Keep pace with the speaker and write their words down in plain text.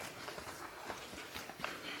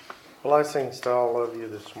Blessings to all of you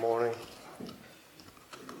this morning.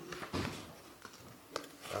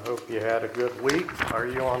 I hope you had a good week. Are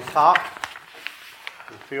you on top?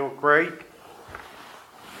 You feel great?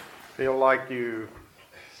 Feel like you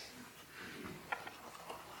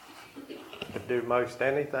could do most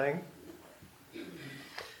anything?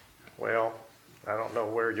 Well, I don't know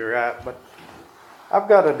where you're at, but I've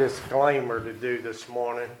got a disclaimer to do this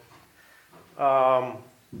morning.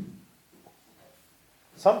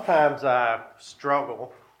 Sometimes I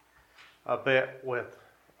struggle a bit with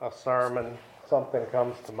a sermon. Something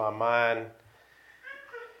comes to my mind,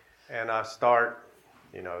 and I start,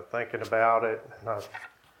 thinking about it. And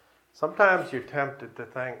sometimes you're tempted to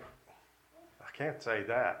think, I can't say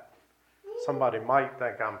that. Somebody might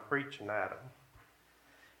think I'm preaching at them.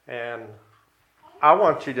 And I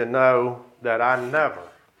want you to know that I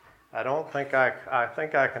think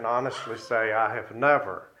I can honestly say I have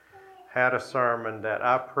never had a sermon that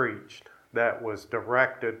I preached that was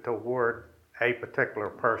directed toward a particular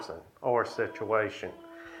person or situation.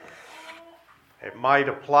 It might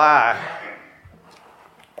apply,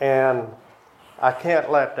 and I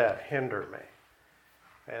can't let that hinder me.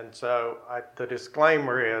 And so the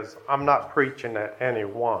disclaimer is I'm not preaching at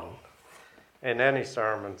anyone in any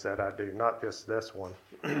sermons that I do, not just this one.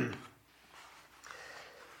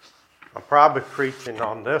 I'm probably preaching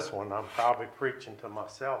on this one. I'm probably preaching to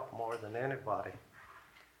myself more than anybody.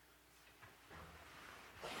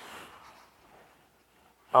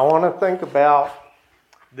 I want to think about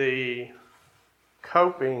the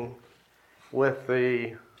coping with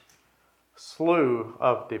the slough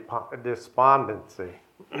of despondency.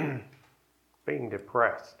 Being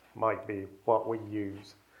depressed might be what we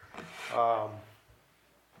use.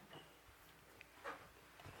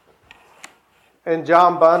 In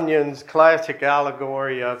John Bunyan's classic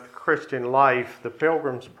allegory of the Christian life, the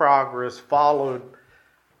Pilgrim's Progress followed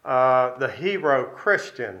the hero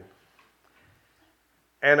Christian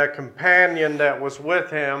and a companion that was with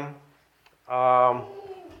him on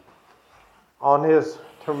his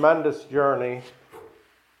tremendous journey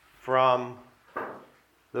from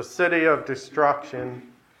the city of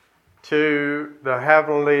destruction to the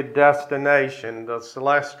heavenly destination, the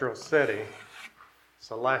celestial city,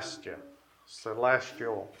 celestial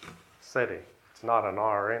city. It's not an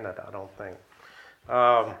R in it, I don't think.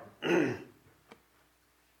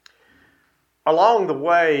 Along the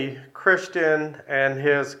way, Christian and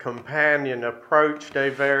his companion approached a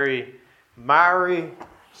very miry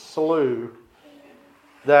slough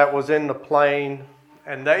that was in the plain,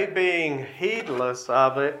 and they being heedless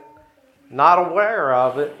of it, not aware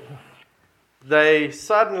of it, they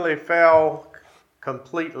suddenly fell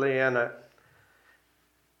completely in it.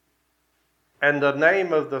 And the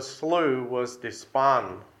name of the slough was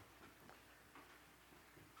Despond.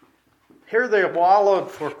 Here they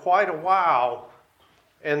wallowed for quite a while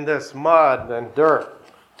in this mud and dirt,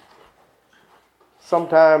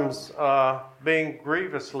 sometimes being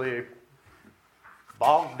grievously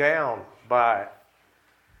bogged down by it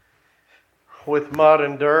with mud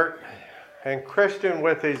and dirt. And Christian,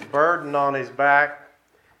 with his burden on his back,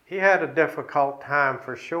 he had a difficult time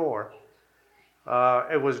for sure.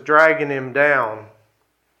 It was dragging him down.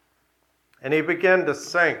 And he began to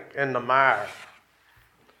sink in the mire.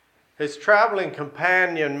 His traveling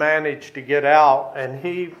companion managed to get out, and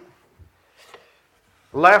he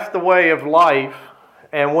left the way of life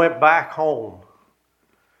and went back home,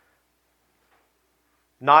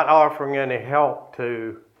 not offering any help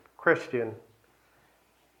to Christian.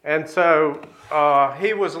 And so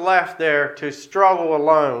he was left there to struggle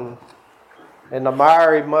alone in the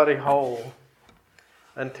miry, muddy hole,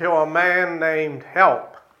 until a man named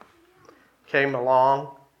Help came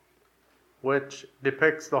along, which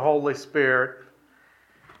depicts the Holy Spirit,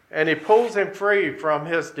 and he pulls him free from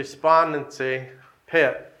his despondency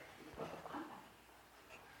pit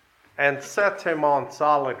and sets him on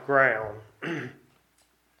solid ground.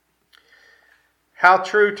 How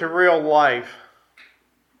true to real life,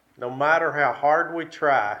 no matter how hard we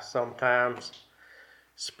try sometimes,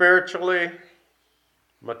 spiritually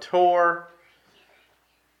mature,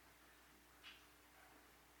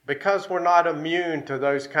 because we're not immune to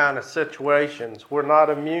those kind of situations. We're not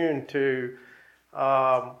immune to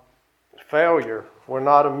failure. We're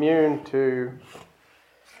not immune to,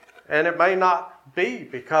 and it may not be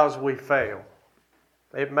because we fail.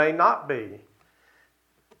 It may not be.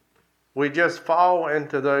 We just fall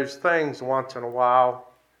into those things once in a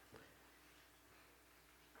while.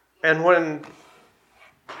 And when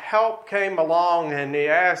Help came along and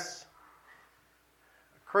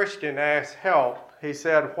Christian asked Help, he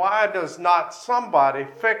said, "Why does not somebody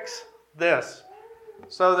fix this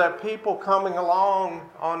so that people coming along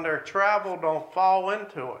on their travel don't fall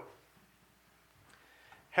into it.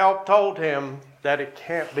 Help told him that it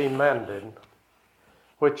can't be mended,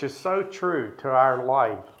 which is so true to our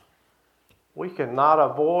life. We cannot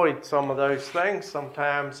avoid some of those things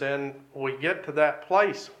sometimes, and we get to that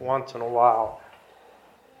place once in a while.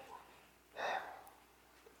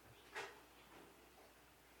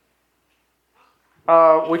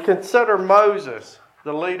 We consider Moses,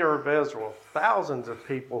 the leader of Israel. Thousands of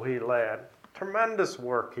people he led. Tremendous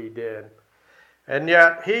work he did. And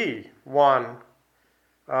yet he,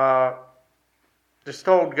 just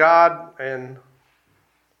told God in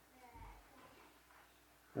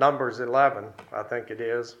Numbers 11, I think it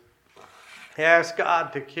is. He asked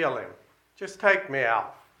God to kill him. Just take me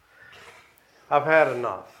out. I've had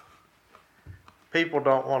enough. People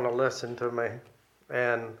don't want to listen to me.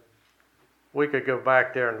 And we could go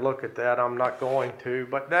back there and look at that. I'm not going to.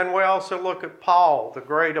 But then we also look at Paul, the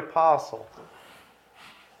great apostle.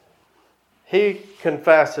 He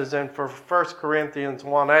confesses in 1 Corinthians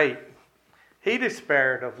 1:8, he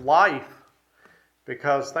despaired of life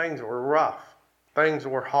because things were rough. Things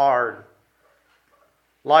were hard.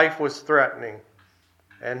 Life was threatening.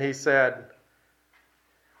 And he said,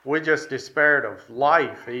 we just despaired of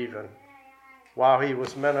life even while he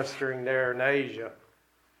was ministering there in Asia.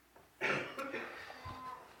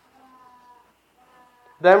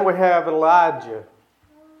 Then we have Elijah,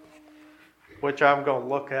 which I'm going to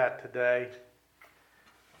look at today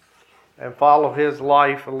and follow his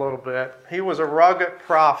life a little bit. He was a rugged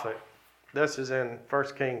prophet. This is in 1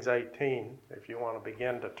 Kings 18, if you want to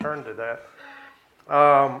begin to turn to that.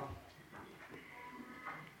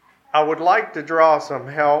 I would like to draw some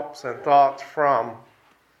helps and thoughts from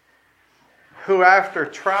who, after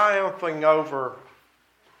triumphing over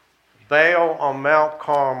Baal on Mount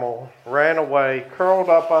Carmel, ran away, curled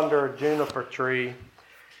up under a juniper tree,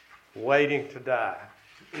 waiting to die.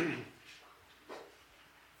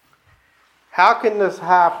 How can this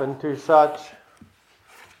happen to such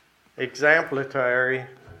exemplary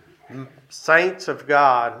saints of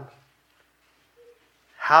God?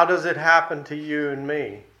 How does it happen to you and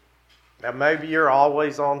me? Now maybe you're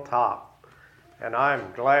always on top, and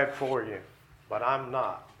I'm glad for you, but I'm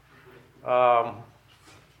not.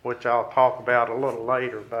 Which I'll talk about a little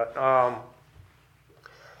later. But I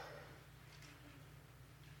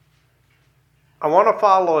want to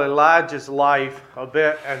follow Elijah's life a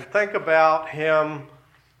bit and think about him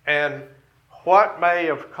and what may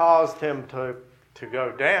have caused him to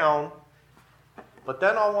go down. But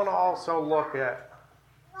then I want to also look at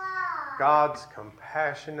God's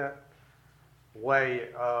compassionate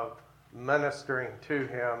way of ministering to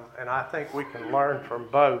him. And I think we can learn from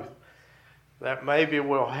both. That maybe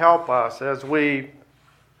will help us as we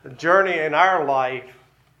journey in our life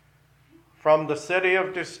from the city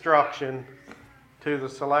of destruction to the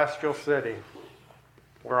celestial city.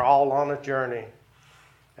 We're all on a journey,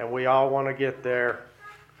 and we all want to get there.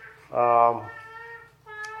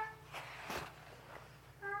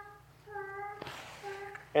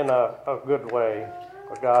 In a good way,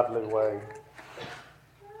 a godly way.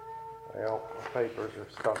 Well, the papers are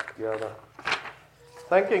stuck together.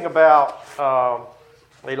 Thinking about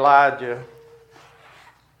Elijah,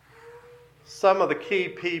 some of the key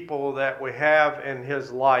people that we have in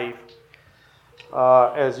his life,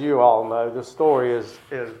 as you all know, the story is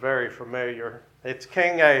very familiar. It's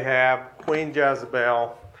King Ahab, Queen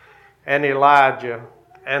Jezebel, and Elijah,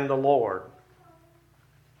 and the Lord.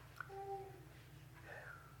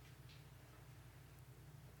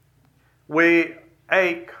 We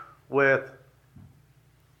ache with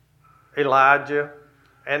Elijah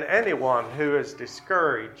and anyone who is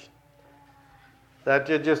discouraged, that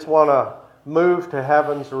you just want to move to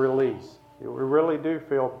heaven's release. We really do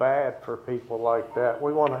feel bad for people like that.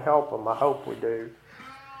 We want to help them. I hope we do.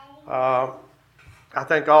 I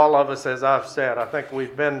think all of us, as I've said, I think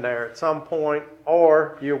we've been there at some point,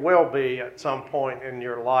 or you will be at some point in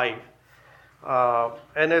your life.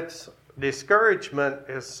 And it's discouragement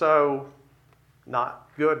is so not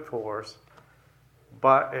good for us,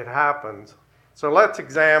 but it happens. So let's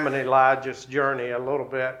examine Elijah's journey a little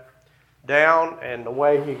bit down and the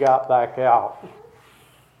way he got back out.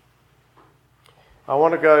 I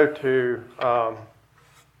want to go to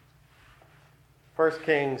 1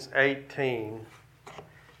 Kings 18.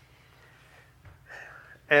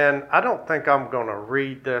 And I don't think I'm going to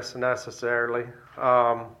read this necessarily.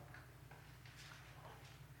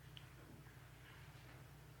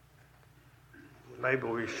 Maybe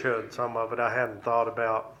we should. Some of it I hadn't thought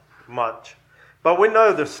about much. But we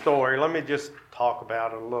know the story. Let me just talk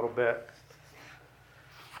about it a little bit.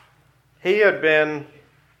 He had been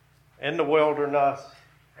in the wilderness,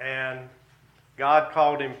 and God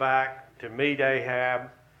called him back to meet Ahab,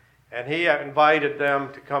 and he invited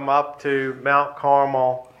them to come up to Mount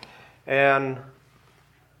Carmel and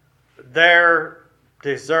there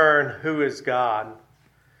discern who is God.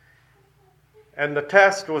 And the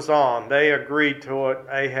test was on. They agreed to it,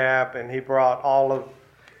 Ahab, and he brought all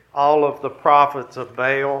of the prophets of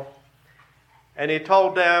Baal. And he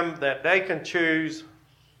told them that they can choose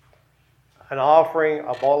an offering,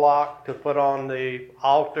 a bullock, to put on the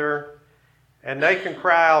altar, and they can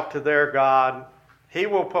cry out to their God. He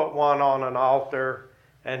will put one on an altar,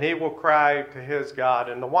 and he will cry to his God.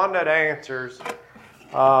 And the one that answers,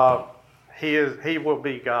 he will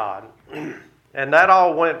be God. And that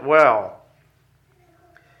all went well.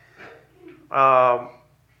 God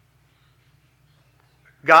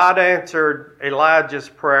answered Elijah's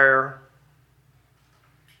prayer,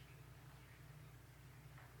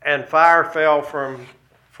 and fire fell from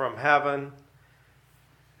heaven,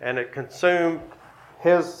 and it consumed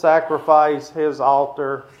his sacrifice, his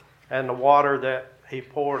altar, and the water that he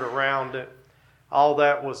poured around it. All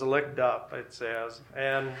that was licked up, it says.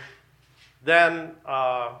 And then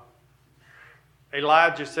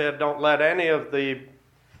Elijah said, don't let any of the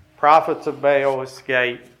prophets of Baal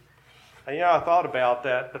escape. And I thought about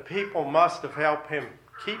that. The people must have helped him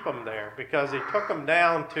keep them there, because he took them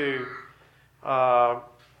down to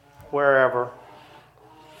wherever,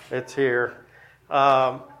 it's here,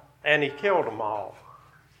 and he killed them all.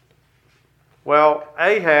 Well,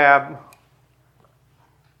 Ahab,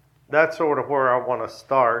 that's sort of where I want to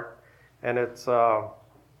start, and it's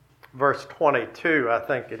verse 22, I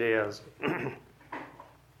think it is.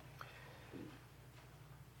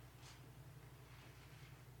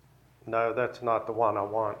 No, that's not the one I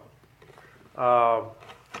want.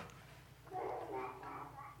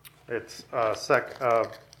 It's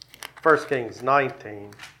 1 Kings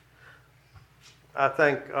 19. I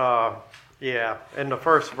think, in the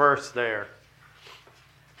first verse there.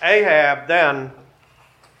 Ahab then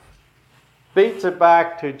beats it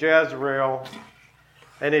back to Jezreel,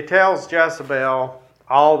 and he tells Jezebel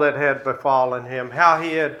all that had befallen him, how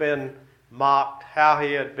he had been mocked, how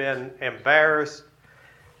he had been embarrassed,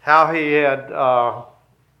 how he had,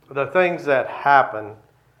 the things that happened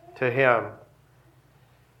to him.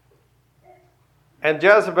 And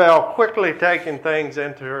Jezebel quickly taking things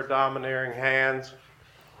into her domineering hands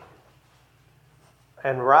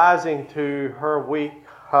and rising to her weak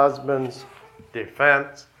husband's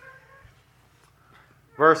defense.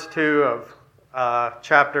 Verse 2 of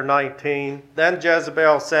chapter 19. Then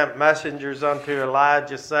Jezebel sent messengers unto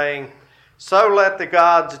Elijah, saying, so let the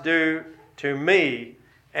gods do to me,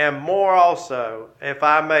 and more also, if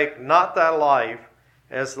I make not thy life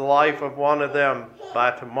as the life of one of them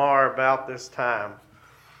by tomorrow about this time.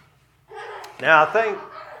 Now, I think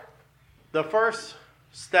the first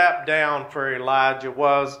step down for Elijah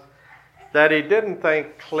was that he didn't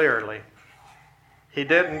think clearly. He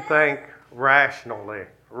didn't think rationally,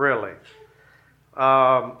 really.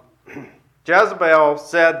 Jezebel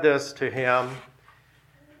said this to him,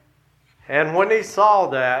 and when he saw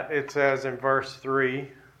that, it says in verse 3,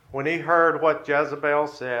 when he heard what Jezebel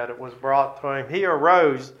said, it was brought to him. He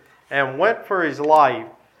arose and went for his life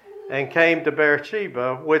and came to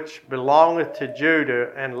Beersheba, which belongeth to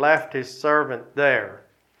Judah, and left his servant there.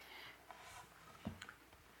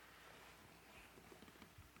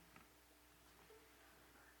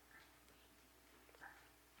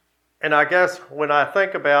 And I guess when I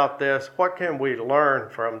think about this, what can we learn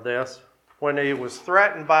from this? When he was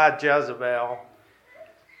threatened by Jezebel,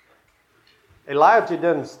 Elijah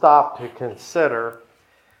didn't stop to consider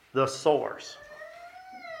the source.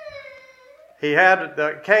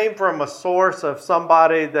 It came from a source of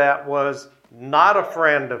somebody that was not a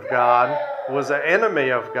friend of God, was an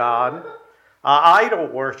enemy of God, an idol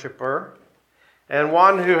worshiper, and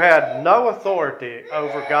one who had no authority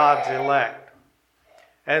over God's elect.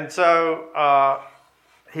 And so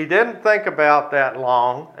he didn't think about that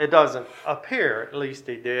long. It doesn't appear, at least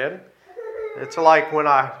he did. It's like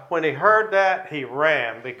when he heard that, he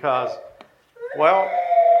ran because,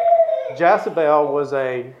 Jezebel was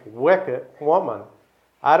a wicked woman.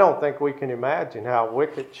 I don't think we can imagine how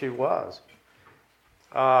wicked she was.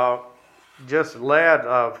 Just led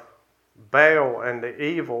of Baal and the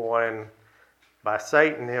evil and by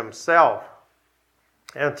Satan himself.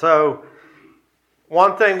 And so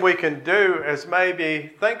one thing we can do is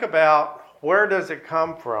maybe think about, where does it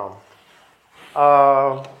come from?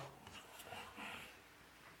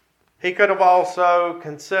 He could have also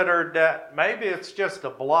considered that maybe it's just a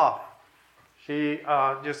bluff. She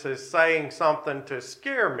just is saying something to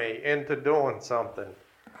scare me into doing something,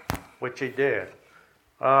 which he did.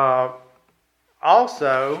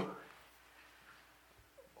 Also,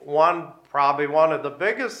 probably one of the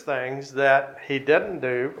biggest things that he didn't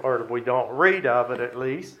do, or we don't read of it at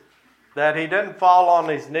least, that he didn't fall on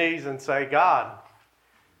his knees and say, God,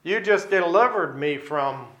 you just delivered me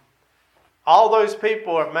from all those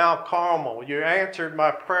people at Mount Carmel. You answered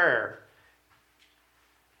my prayer.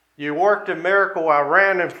 You worked a miracle. I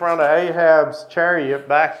ran in front of Ahab's chariot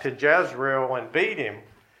back to Jezreel and beat him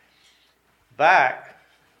back.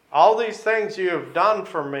 All these things you have done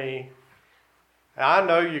for me, I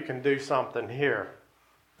know you can do something here.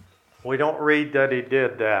 We don't read that he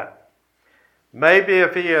did that. Maybe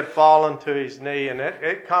if he had fallen to his knee, and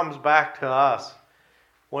it comes back to us.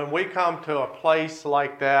 When we come to a place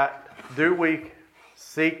like that, do we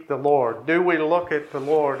seek the Lord? Do we look at the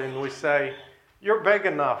Lord and we say, you're big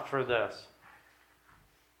enough for this.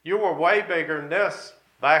 You were way bigger than this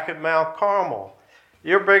back at Mount Carmel.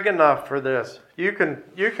 You're big enough for this. You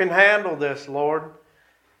can handle this, Lord.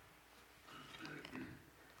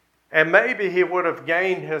 And maybe he would have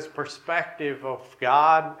gained his perspective of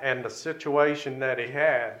God and the situation that he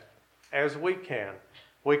had as we can.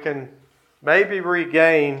 We can maybe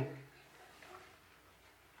regain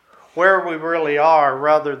where we really are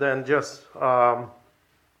rather than just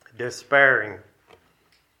despairing.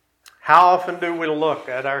 How often do we look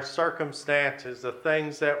at our circumstances, the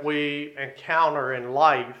things that we encounter in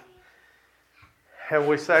life, and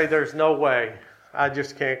we say, there's no way, I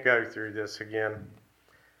just can't go through this again.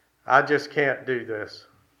 I just can't do this.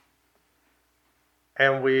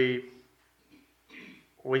 And we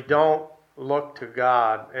don't look to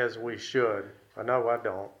God as we should. I know I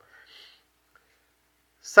don't.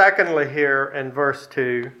 Secondly, here in verse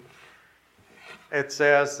 2, it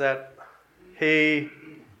says that he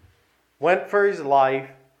went for his life,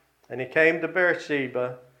 and he came to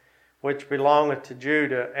Beersheba, which belongeth to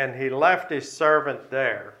Judah, and he left his servant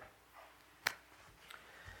there.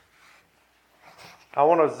 I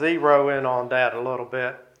want to zero in on that a little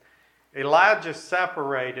bit. Elijah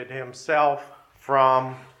separated himself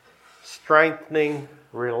from strengthening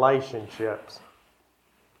relationships.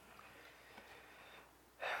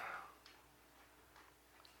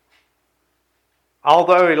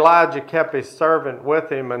 Although Elijah kept his servant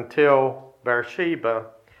with him until Beersheba,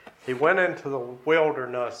 he went into the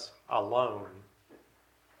wilderness alone.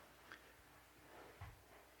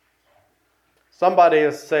 Somebody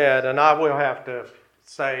has said, and I will have to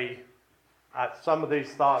say, some of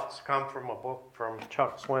these thoughts come from a book from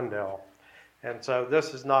Chuck Swindoll. And so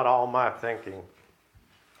this is not all my thinking.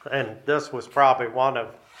 And this was probably one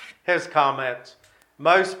of his comments.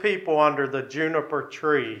 Most people under the juniper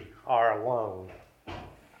tree are alone.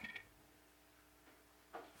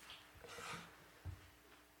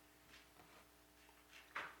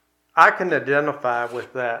 I can identify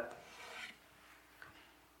with that.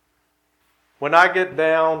 When I get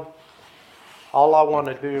down, all I want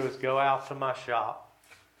to do is go out to my shop,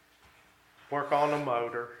 work on the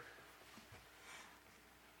motor,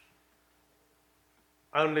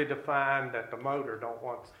 only to find that the motor don't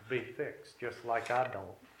want to be fixed, just like I don't.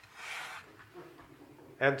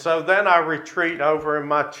 And so then I retreat over in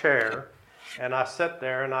my chair, and I sit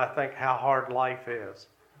there and I think how hard life is.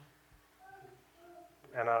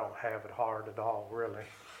 And I don't have it hard at all, really.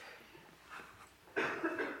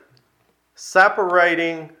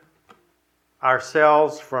 Separating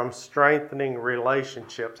ourselves from strengthening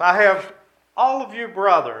relationships. I have all of you,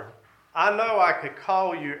 brother. I know I could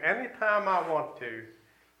call you anytime I want to,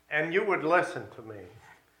 and you would listen to me.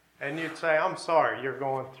 And you'd say, I'm sorry, you're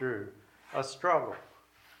going through a struggle.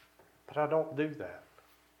 But I don't do that.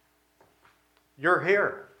 You're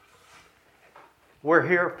here. We're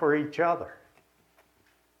here for each other.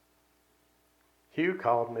 Hugh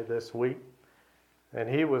called me this week,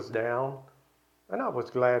 and he was down, and I was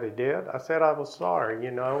glad he did. I said I was sorry,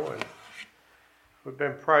 and we've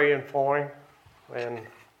been praying for him, and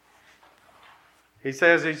he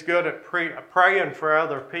says he's good at praying for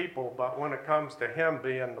other people, but when it comes to him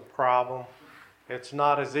being the problem, it's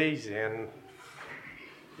not as easy, and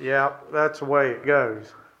yeah, that's the way it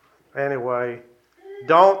goes. Anyway,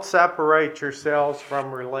 don't separate yourselves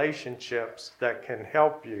from relationships that can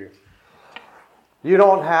help you. You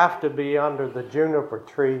don't have to be under the juniper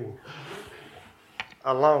tree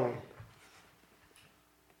alone.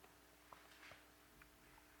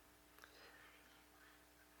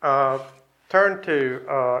 Turn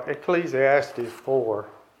to Ecclesiastes 4.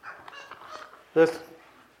 This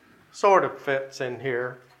sort of fits in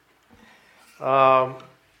here. I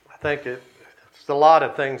think there's a lot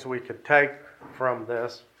of things we could take from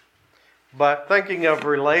this. But thinking of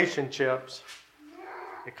relationships,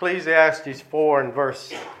 Ecclesiastes 4 and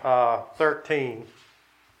verse 13.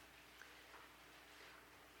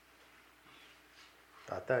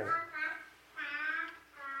 I think.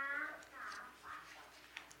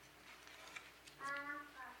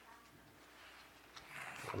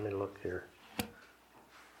 Let me look here.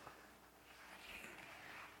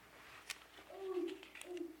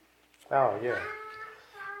 Oh, yeah.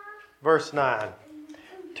 Verse 9.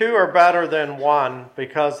 2 are better than one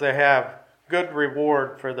because they have good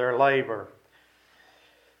reward for their labor.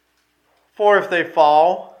 For if they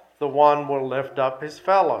fall, the one will lift up his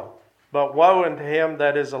fellow. But woe unto him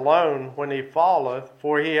that is alone when he falleth,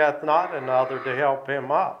 for he hath not another to help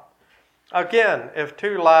him up. Again, if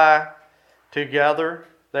 2 lie together,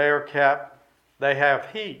 they have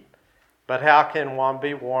heat. But how can one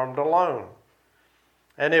be warmed alone?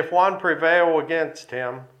 And if one prevail against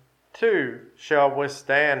him, 2 shall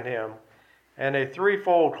withstand him. And a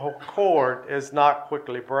threefold cord is not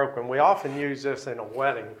quickly broken. We often use this in a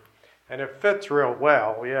wedding, and it fits real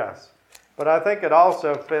well, yes. But I think it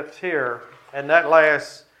also fits here. And that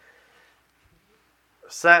last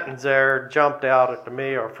sentence there jumped out at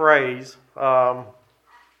me, or phrase. A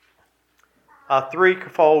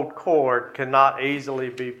threefold cord cannot easily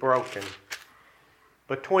be broken.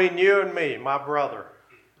 Between you and me, my brother,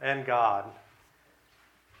 and God,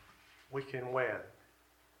 we can win.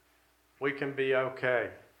 We can be okay.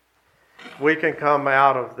 We can come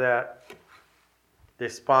out of that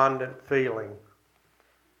despondent feeling.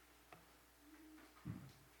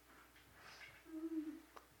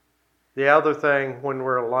 The other thing when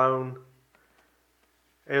we're alone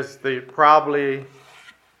is probably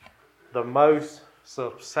the most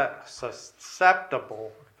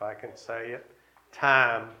susceptible, if I can say it,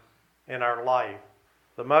 time in our life.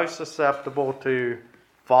 The most susceptible to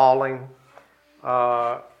falling.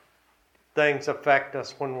 Things affect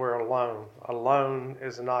us when we're alone. Alone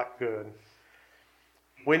is not good.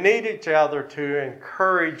 We need each other to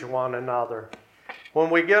encourage one another. When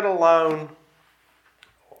we get alone,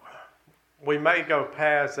 we may go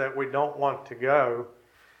paths that we don't want to go.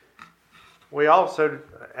 We also,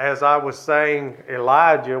 as I was saying,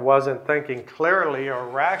 Elijah wasn't thinking clearly or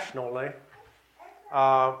rationally.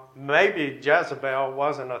 Maybe Jezebel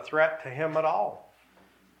wasn't a threat to him at all.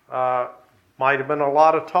 Might have been a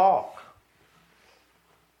lot of talk.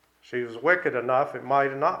 She was wicked enough, it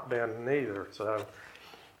might have not been neither. So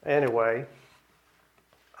anyway,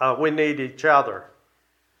 we need each other.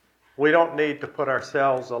 We don't need to put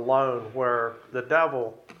ourselves alone where the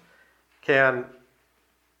devil can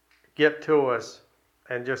get to us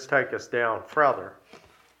and just take us down further.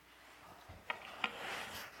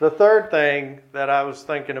 The third thing that I was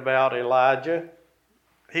thinking about Elijah,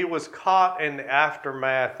 he was caught in the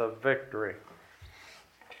aftermath of victory.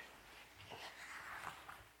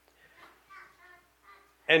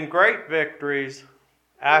 In great victories,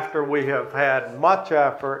 after we have had much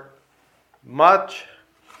effort, much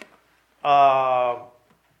time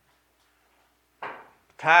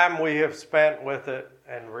we have spent with it,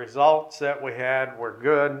 and results that we had were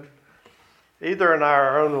good, either in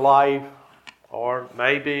our own life or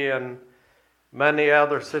maybe in many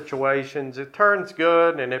other situations, it turns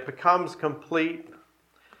good and it becomes complete.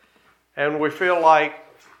 And we feel like,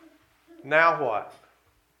 now what?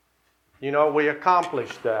 We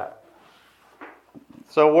accomplished that.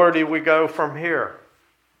 So where do we go from here?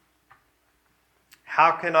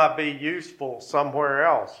 How can I be useful somewhere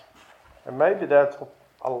else? And maybe that's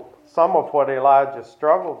some of what Elijah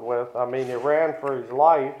struggled with. I mean, he ran for his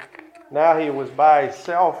life. Now he was by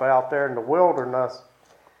himself out there in the wilderness.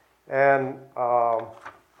 And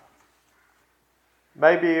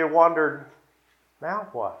maybe he wondered, now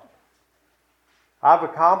what? I've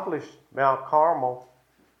accomplished Mount Carmel.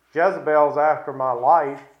 Jezebel's after my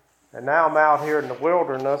life. And now I'm out here in the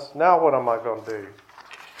wilderness. Now what am I going to do?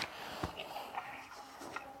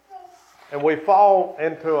 And we fall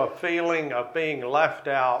into a feeling of being left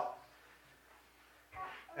out.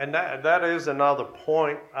 And that is another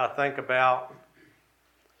point I think about.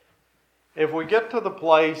 If we get to the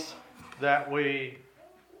place that we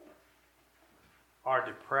are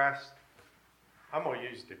depressed, I'm going to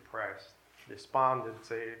use depressed,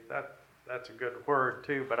 despondency, that's a good word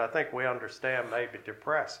too, but I think we understand maybe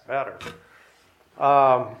depressed better.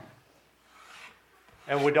 And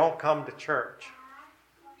we don't come to church.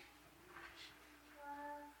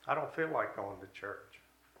 I don't feel like going to church.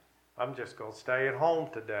 I'm just going to stay at home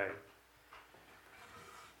today.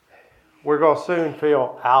 We're going to soon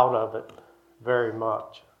feel out of it very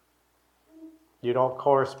much. You don't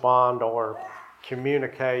correspond or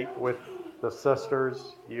communicate with the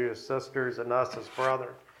sisters, you as sisters and us as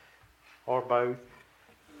brothers, or both.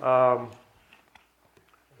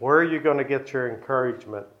 Where are you going to get your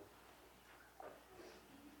encouragement?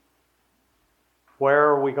 Where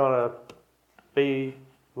are we going to be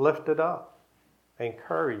lifted up,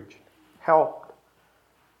 encouraged, helped.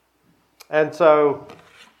 And so,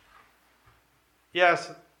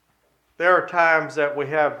 yes, there are times that we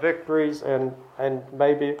have victories, and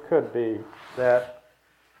maybe it could be that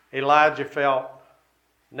Elijah felt,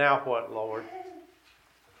 now what, Lord?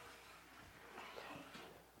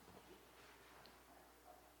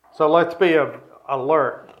 So let's be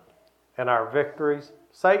alert in our victories.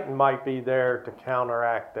 Satan might be there to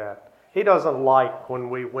counteract that. He doesn't like when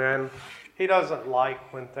we win. He doesn't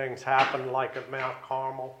like when things happen like at Mount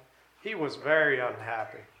Carmel. He was very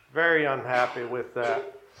unhappy with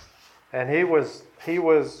that. And he was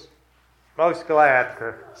most glad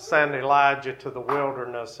to send Elijah to the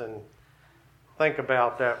wilderness and think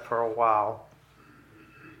about that for a while.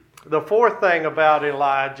 The fourth thing about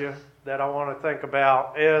Elijah that I want to think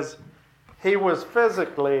about is he was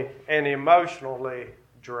physically and emotionally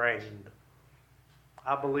drained.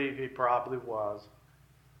 I believe he probably was.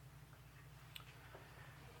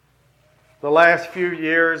 The last few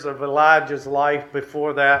years of Elijah's life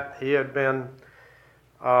before that, he had been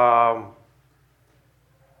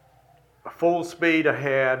full speed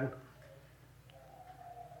ahead.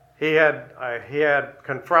 He had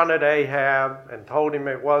confronted Ahab and told him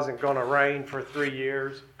it wasn't going to rain for 3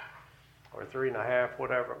 years, or 3.5,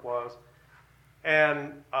 whatever it was.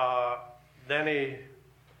 And then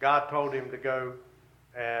God told him to go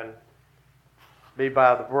and be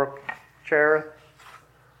by the brook Cherith.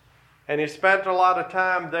 And he spent a lot of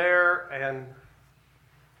time there, and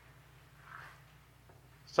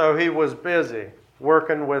so he was busy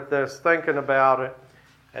working with this, thinking about it.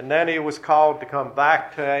 And then he was called to come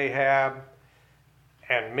back to Ahab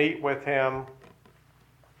and meet with him.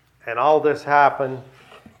 And all this happened.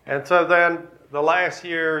 And so then the last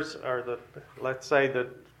years, or let's say the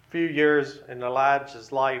few years in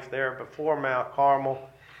Elijah's life there before Mount Carmel,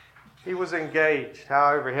 he was engaged.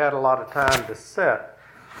 However, he had a lot of time to sit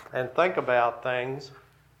and think about things.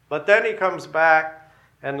 But then he comes back,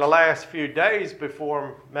 and the last few days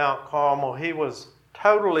before Mount Carmel, he was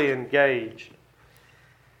totally engaged.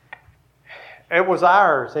 It was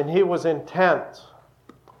ours, and he was intense.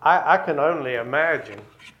 I can only imagine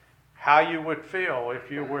how you would feel if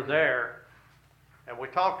you were there. And we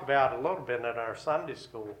talked about it a little bit in our Sunday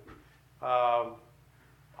school.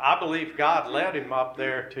 I believe God led him up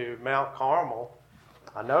there to Mount Carmel.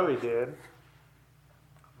 I know he did.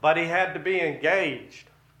 But he had to be engaged.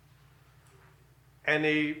 And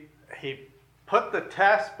he put the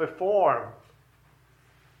test before him.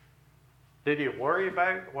 Did he worry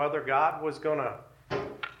about whether God was going to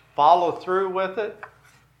follow through with it?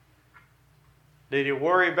 Did he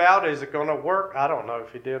worry about, is it going to work? I don't know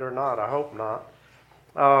if he did or not. I hope not.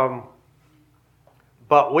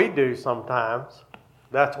 But we do sometimes.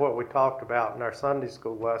 That's what we talked about in our Sunday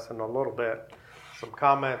school lesson a little bit. Some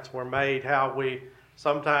comments were made how we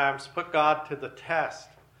sometimes put God to the test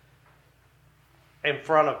in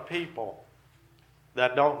front of people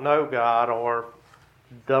that don't know God or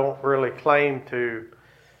don't really claim to,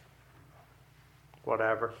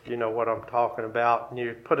 whatever, you know what I'm talking about. And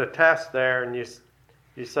you put a test there and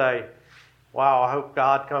you say, wow, I hope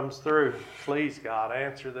God comes through. Please, God,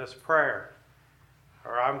 answer this prayer,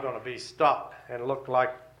 or I'm going to be stuck and look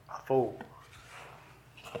like a fool.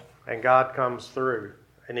 And God comes through.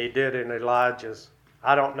 And he did in Elijah's.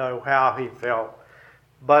 I don't know how he felt,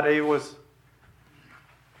 but he was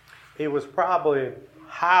probably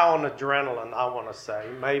high on adrenaline, I want to say.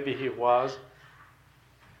 Maybe he was.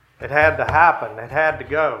 It had to happen. It had to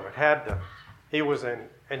go. He was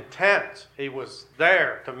intense. He was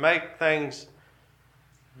there to make things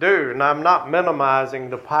do. And I'm not minimizing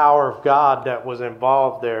the power of God that was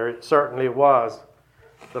involved there. It certainly was.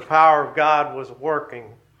 The power of God was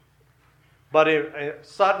working. But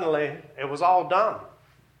suddenly, it was all done.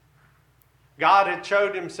 God had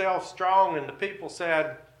showed himself strong, and the people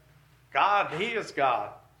said, God, he is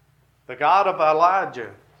God. The God of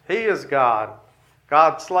Elijah, he is God.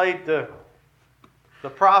 God slayed the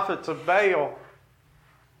prophets of Baal.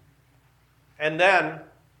 And then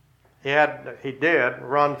he did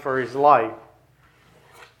run for his life.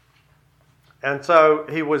 And so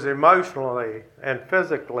he was emotionally and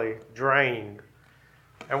physically drained.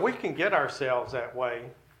 And we can get ourselves that way.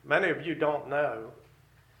 Many of you don't know,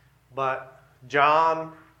 but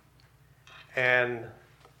John and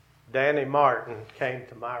Danny Martin came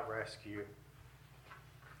to my rescue.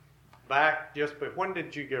 Back when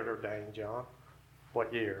did you get ordained, John?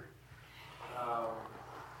 What year?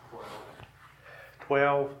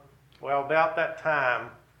 12. Well, about that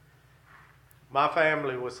time, my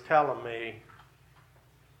family was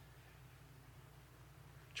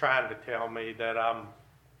trying to tell me that I'm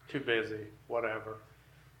too busy, whatever.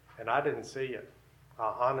 And I didn't see it.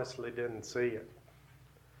 I honestly didn't see it.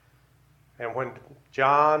 And when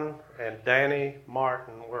John and Danny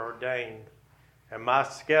Martin were ordained, and my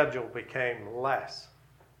schedule became less,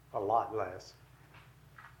 a lot less,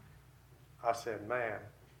 I said, man,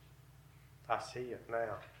 I see it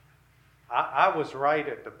now. I was right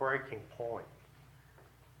at the breaking point.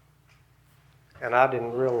 And I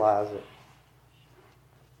didn't realize it.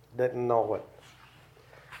 Didn't know it.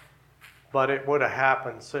 But it would have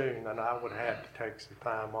happened soon, and I would have had to take some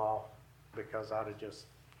time off because I'd have just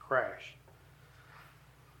crashed.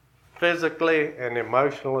 Physically and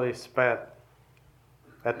emotionally spent.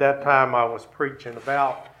 At that time, I was preaching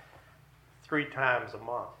about 3 times a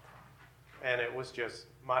month. And it was just,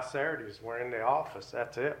 my Saturdays were in the office,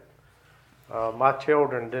 that's it. My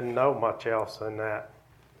children didn't know much else than that.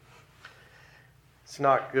 It's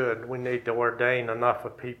not good. We need to ordain enough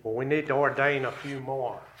of people. We need to ordain a few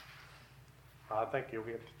more. I think you'll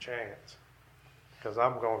get the chance, because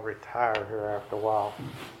I'm going to retire here after a while.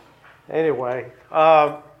 Anyway,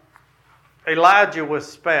 Elijah was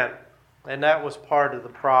spent, and that was part of the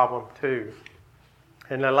problem too.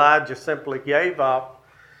 And Elijah simply gave up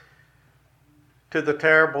to the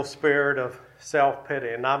terrible spirit of self-pity.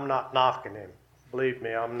 And I'm not knocking him. Believe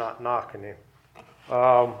me, I'm not knocking him.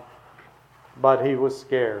 But he was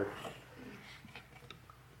scared.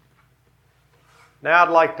 Now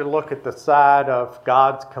I'd like to look at the side of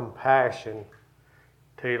God's compassion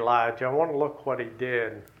to Elijah. I want to look what he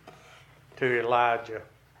did to Elijah.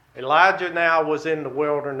 Elijah now was in the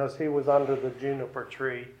wilderness. He was under the juniper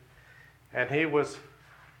tree. And he was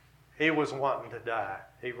wanting to die.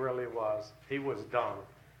 He really was. He was done.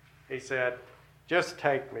 He said, just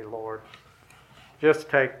take me, Lord. Just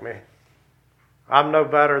take me. I'm no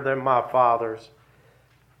better than my fathers.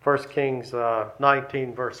 1 Kings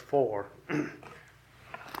 19, verse 4.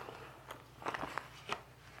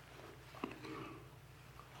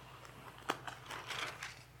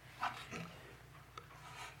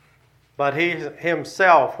 But he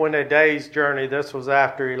himself went a day's journey. This was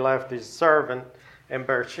after he left his servant in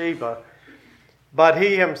Beersheba. But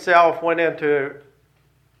he himself went into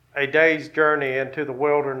a day's journey into the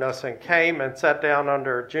wilderness and came and sat down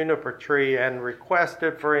under a juniper tree and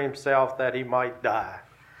requested for himself that he might die.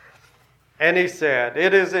 And he said,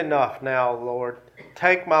 it is enough now, Lord.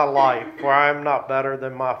 Take my life, for I am not better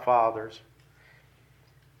than my fathers.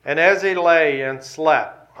 And as he lay and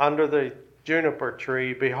slept under the juniper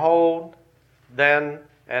tree, behold, then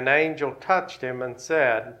an angel touched him and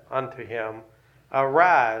said unto him,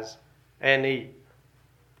 arise and eat.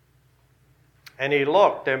 And he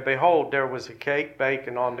looked, and behold, there was a cake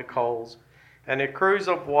baking on the coals, and a cruse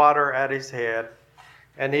of water at his head.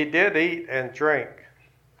 And he did eat and drink,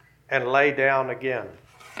 and lay down again.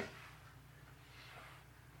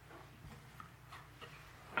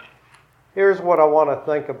 Here's what I want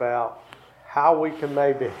to think about. How we can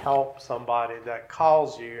maybe help somebody that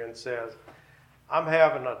calls you and says, I'm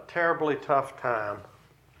having a terribly tough time.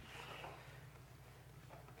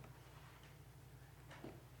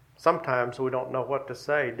 Sometimes we don't know what to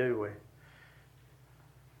say, do we?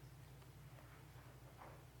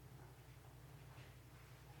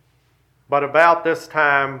 But about this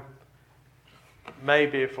time,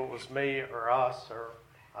 maybe if it was me or us, or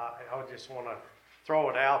I just want to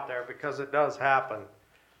throw it out there because it does happen.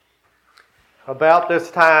 About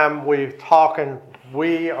this time, we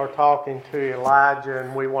are talking to Elijah,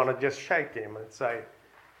 and we want to just shake him and say,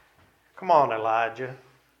 come on, Elijah.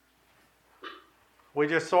 We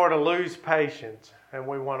just sort of lose patience, and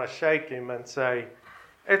we want to shake him and say,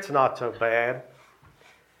 it's not so bad.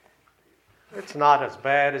 It's not as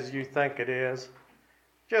bad as you think it is.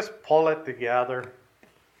 Just pull it together.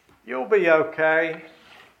 You'll be okay.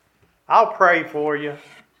 I'll pray for you.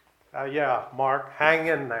 Yeah, Mark, hang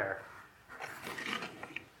in there.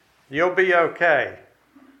 You'll be okay.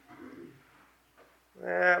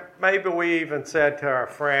 Maybe we even said to our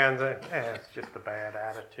friends, it's just a bad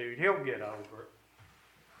attitude. He'll get over it.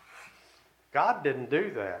 God didn't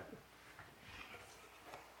do that.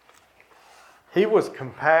 He was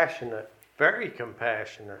compassionate, very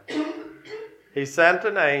compassionate. He sent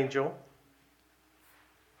an angel,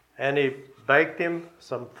 and he baked him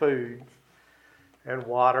some food and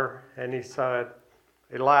water, and he said,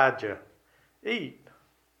 Elijah, eat.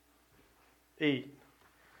 Eat.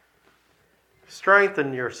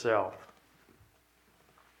 Strengthen yourself.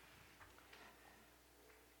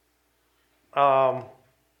 And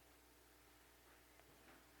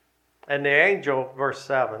the angel, verse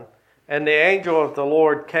 7, and the angel of the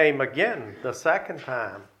Lord came again the second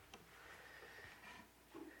time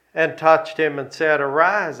and touched him and said,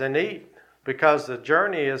 arise and eat. because the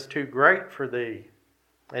journey is too great for thee.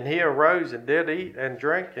 And he arose and did eat and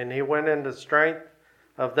drink, and he went in the strength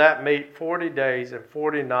of that meat 40 days and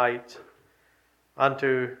 40 nights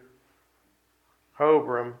unto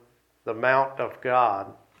Horeb, the mount of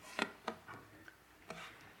God.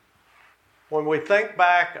 When we think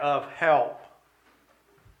back of help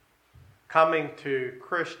coming to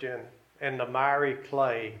Christian in the miry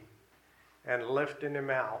clay and lifting him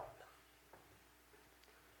out,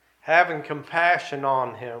 having compassion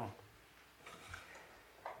on him,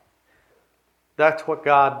 that's what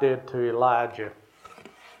God did to Elijah.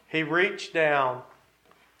 He reached down,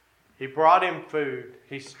 he brought him food,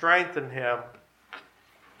 he strengthened him,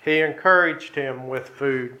 he encouraged him with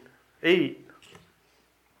food. Eat.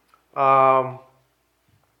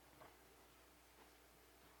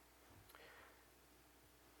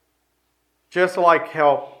 Just like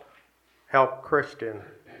help Christian,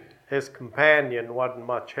 his companion wasn't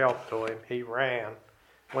much help to him. He ran,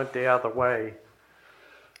 went the other way.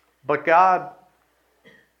 But God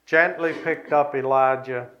gently picked up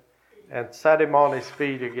Elijah and set him on his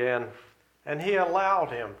feet again, and he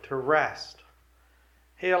allowed him to rest.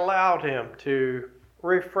 He allowed him to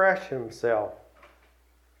refresh himself.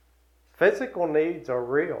 Physical needs are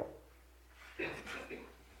real.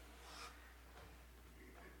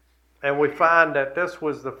 And we find that this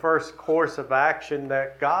was the first course of action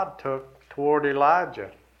that God took toward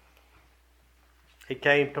Elijah. He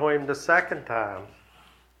came to him the second time.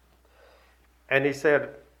 And he said,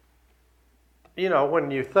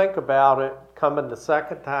 when you think about it, coming the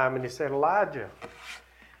second time, and he said, Elijah,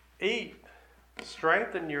 eat,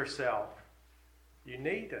 strengthen yourself. You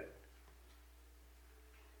need it.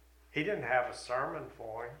 He didn't have a sermon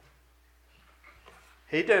for him.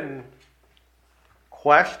 He didn't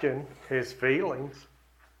question his feelings.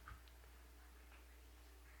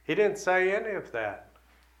 He didn't say any of that.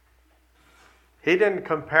 He didn't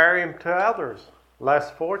compare him to others, less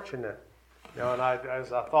fortunate. And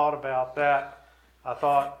as I thought about that, I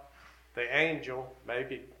thought the angel,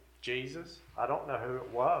 maybe Jesus, I don't know who it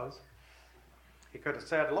was. He could have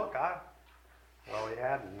said, look, he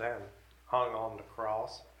hadn't then hung on the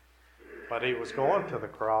cross. But he was going to the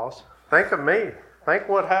cross. Think of me. Think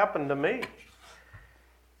what happened to me.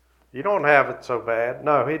 You don't have it so bad.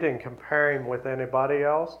 No, he didn't compare him with anybody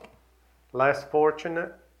else. Less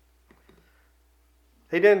fortunate.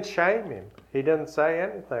 He didn't shame him. He didn't say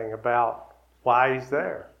anything about why he's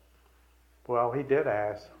there. Well, he did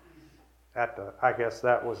ask. I guess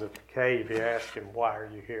that was at the cave. He asked him, why are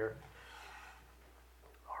you here?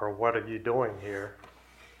 Or what are you doing here?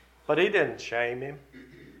 But he didn't shame him.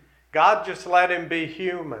 God just let him be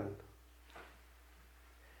human.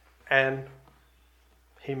 And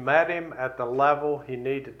he met him at the level he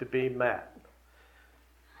needed to be met.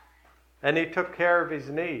 And he took care of his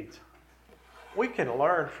needs. We can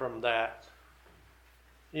learn from that.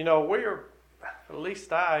 We're, at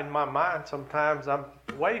least in my mind sometimes, I'm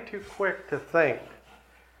way too quick to think,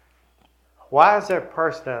 why is that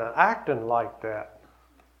person acting like that?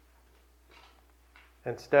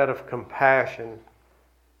 Instead of compassion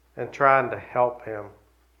and trying to help him.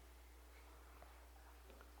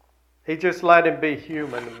 He just let him be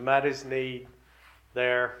human and met his need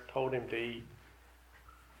there, told him to eat.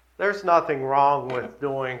 There's nothing wrong with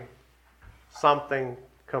doing something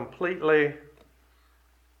completely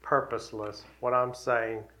purposeless. What I'm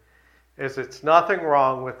saying is it's nothing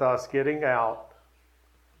wrong with us getting out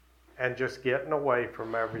and just getting away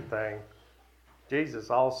from everything. Jesus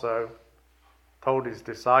also told his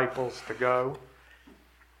disciples to go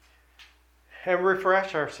and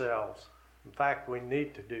refresh ourselves. In fact, we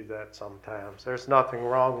need to do that sometimes. There's nothing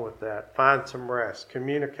wrong with that. Find some rest.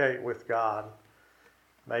 Communicate with God,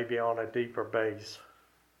 maybe on a deeper base,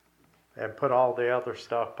 and put all the other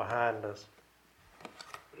stuff behind us.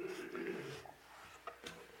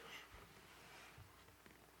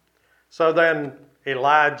 So then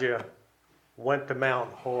Elijah went to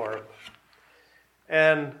Mount Horeb,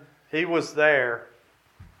 and he was there.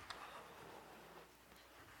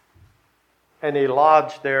 And he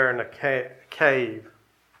lodged there in a cave.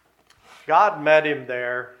 God met him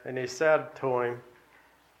there, and he said to him,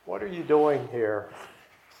 what are you doing here?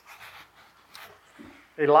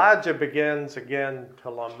 Elijah begins again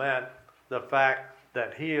to lament the fact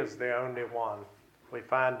that he is the only one. We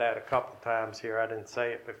find that a couple times here. I didn't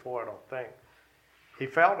say it before, I don't think. He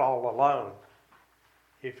felt all alone.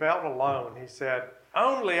 He felt alone. He said,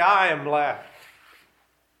 only I am left.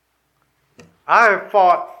 I have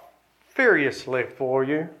fought furiously for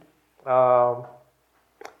you.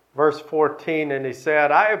 Verse 14, and he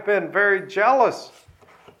said, I have been very jealous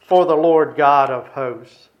for the Lord God of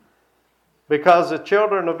hosts, Because the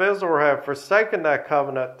children of Israel have forsaken thy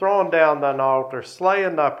covenant, thrown down thine altar,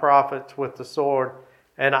 slain thy prophets with the sword,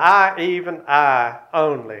 and I, even I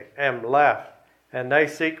only, am left, and they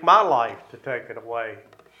seek my life to take it away.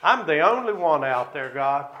 I'm the only one out there,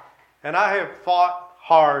 God, and I have fought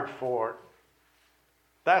hard for it.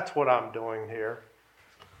 That's what I'm doing here.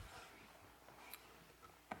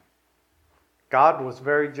 God was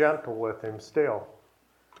very gentle with him still,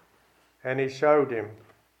 and he showed him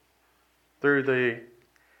through the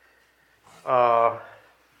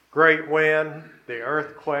great wind, the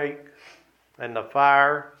earthquake, and the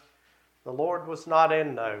fire. The Lord was not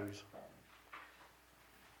in those.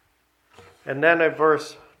 And then in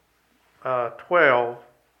verse 12,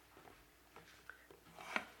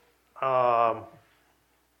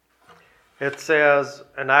 it says,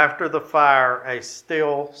 and after the fire, a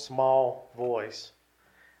still small voice.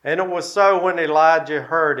 And it was so when Elijah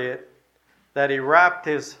heard it, that he wrapped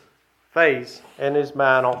his face in his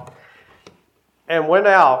mantle, and went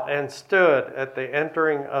out and stood at the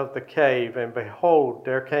entering of the cave. And behold,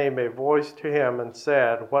 there came a voice to him and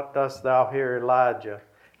said, What dost thou here, Elijah?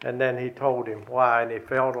 And then he told him why, and he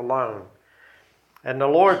felt alone. And the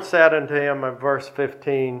Lord said unto him in verse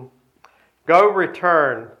 15, Go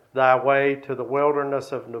return thy way to the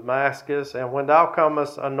wilderness of Damascus, and when thou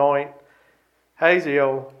comest, anoint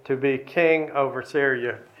Hazael to be king over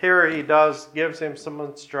Syria. Here he gives him some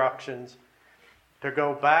instructions to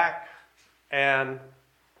go back and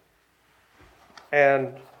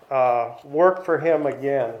work for him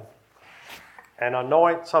again and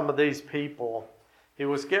anoint some of these people. He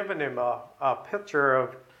was giving him a picture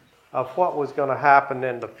of what was going to happen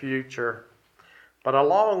in the future. But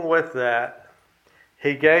along with that,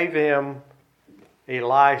 he gave him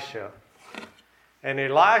Elisha. And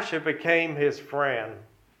Elisha became his friend,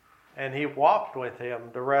 and he walked with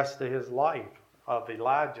him the rest of his life, of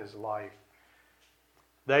Elijah's life.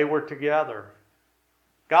 They were together.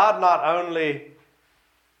 God not only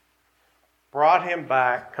brought him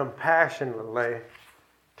back compassionately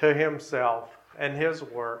to himself and his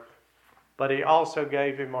work, but he also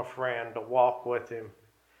gave him a friend to walk with him,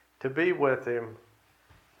 to be with him.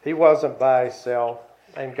 He wasn't by himself,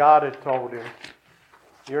 and God had told him,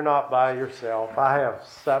 You're not by yourself. I have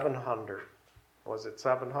 700. Was it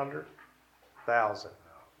 700? 1,000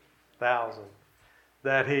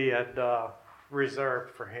 that he had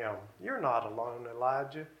reserved for him. You're not alone,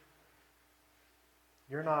 Elijah.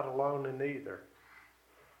 You're not alone in either.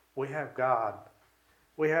 We have God.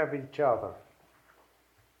 We have each other.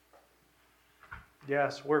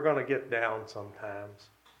 Yes, we're going to get down sometimes.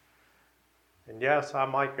 And yes, I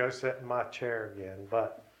might go sit in my chair again,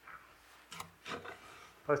 but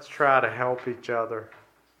let's try to help each other.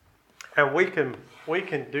 And we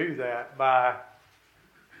can do that by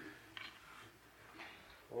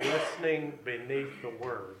listening beneath the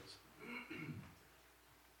words.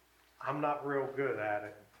 I'm not real good at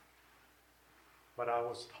it, but I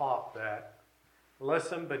was taught that.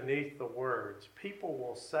 Listen beneath the words. People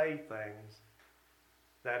will say things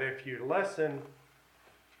that if you listen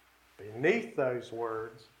beneath those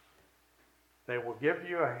words, they will give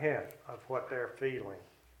you a hint of what they're feeling.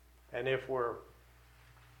 And if we're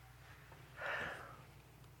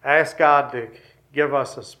ask God to give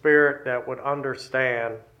us a spirit that would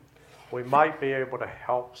understand, we might be able to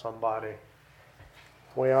help somebody.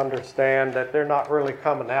 We understand that they're not really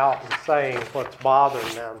coming out and saying what's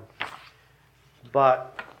bothering them,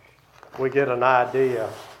 but we get an idea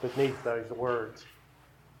beneath those words.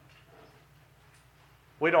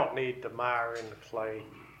 We don't need to mire in the clay,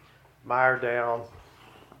 mire down.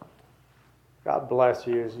 God bless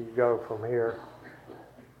you as you go from here.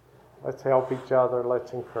 Let's help each other.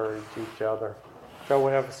 Let's encourage each other. Shall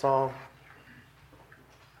we have a song?